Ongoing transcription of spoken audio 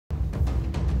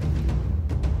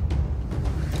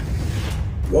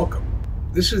Welcome.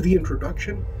 This is the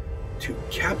introduction to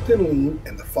Captain Lean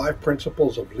and the 5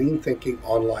 Principles of Lean Thinking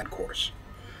online course.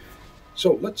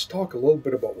 So let's talk a little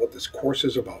bit about what this course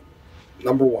is about.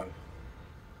 Number 1,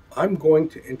 I'm going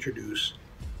to introduce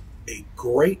a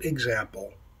great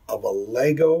example of a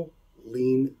Lego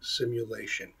Lean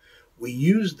simulation. We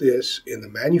use this in the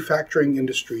manufacturing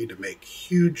industry to make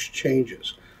huge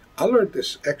changes. I learned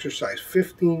this exercise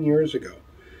 15 years ago,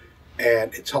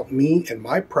 and it's helped me and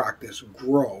my practice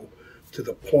grow to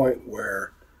the point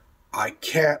where I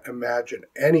can't imagine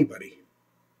anybody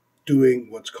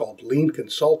doing what's called lean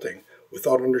consulting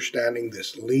without understanding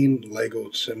this lean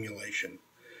Lego simulation.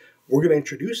 We're going to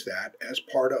introduce that as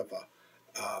part of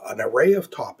an array of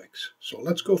topics. So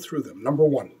let's go through them. Number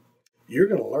 1, you're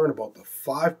going to learn about the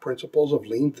 5 principles of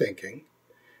lean thinking,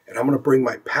 and I'm going to bring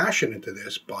my passion into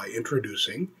this by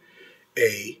introducing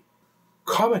a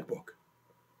comic book.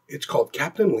 It's called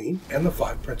Captain Lean and the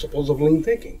 5 Principles of Lean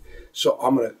Thinking. So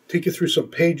I'm going to take you through some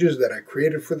pages that I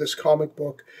created for this comic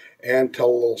book and tell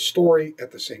a little story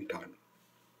at the same time.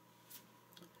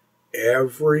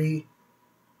 Every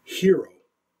hero,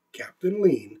 Captain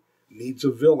Lean, needs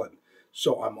a villain.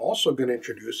 So I'm also going to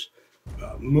introduce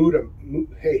Muda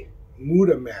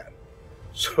Man.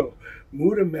 So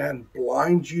Muda Man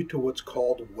blinds you to what's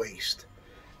called waste.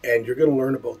 And you're going to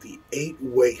learn about the 8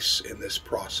 wastes in this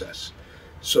process.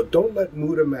 So don't let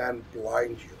Muda Man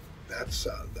blind you. That's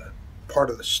the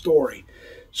part of the story.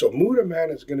 So Muda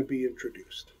Man is going to be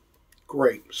introduced.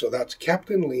 Great. So that's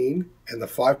Captain Lean and the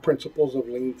 5 Principles of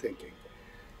Lean Thinking.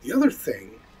 The other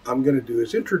thing I'm going to do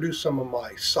is introduce some of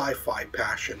my sci-fi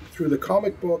passion through the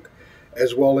comic book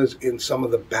as well as in some of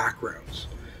the backgrounds.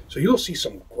 So you'll see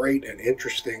some great and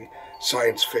interesting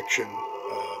science fiction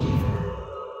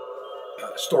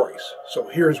stories. So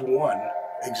here's one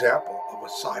example of a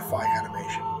sci-fi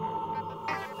animation.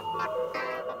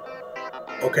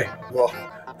 Okay, well,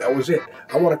 that was it.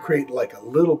 I want to create like a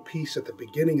little piece at the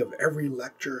beginning of every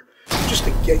lecture just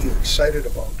to get you excited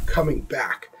about coming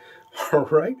back. All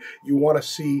right? You want to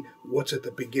see what's at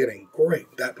the beginning.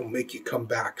 Great, that will make you come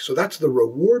back. So that's the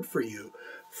reward for you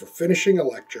for finishing a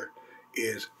lecture,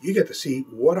 is you get to see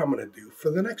what I'm going to do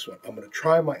for the next one. I'm going to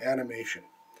try my animation.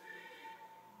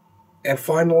 And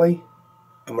finally,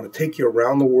 I'm going to take you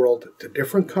around the world to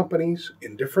different companies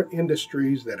in different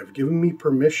industries that have given me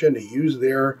permission to use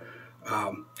their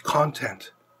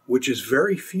content, which is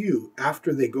very few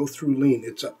after they go through Lean.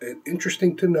 It's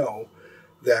interesting to know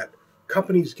that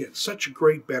companies get such a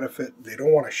great benefit, they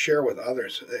don't want to share with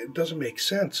others. It doesn't make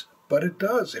sense, but it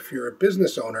does. If you're a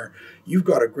business owner, you've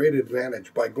got a great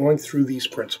advantage by going through these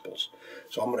principles.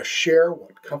 So I'm going to share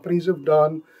what companies have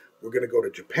done. We're going to go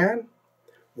to Japan.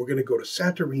 We're going to go to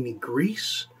Santorini,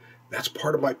 Greece. That's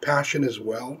part of my passion as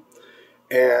well.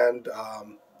 And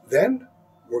then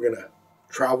we're going to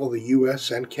travel the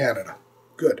US and Canada.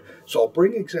 Good. So I'll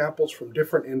bring examples from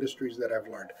different industries that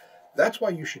I've learned. That's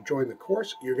why you should join the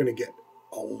course. You're going to get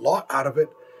a lot out of it.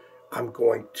 I'm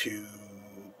going to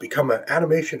become an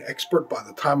animation expert by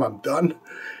the time I'm done.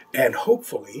 And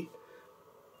hopefully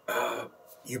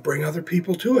you bring other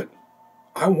people to it.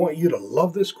 I want you to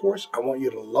love this course. I want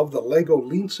you to love the Lego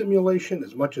Lean simulation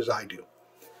as much as I do.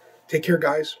 Take care,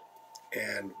 guys,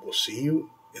 and we'll see you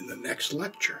in the next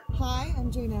lecture. Hi,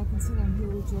 I'm Jane Atkinson. I'm here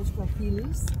with George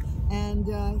Grafilis, and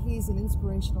he's an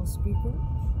inspirational speaker,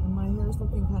 and my hair is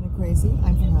looking kind of crazy.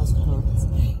 I'm from House of Cards,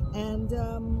 and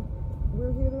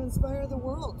we're here to inspire the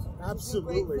world.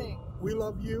 Absolutely. We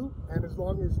love you, and as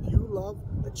long as you love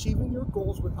achieving your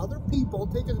goals with other people,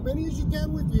 take as many as you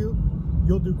can with you,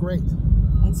 you'll do great.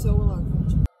 And so will our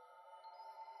future.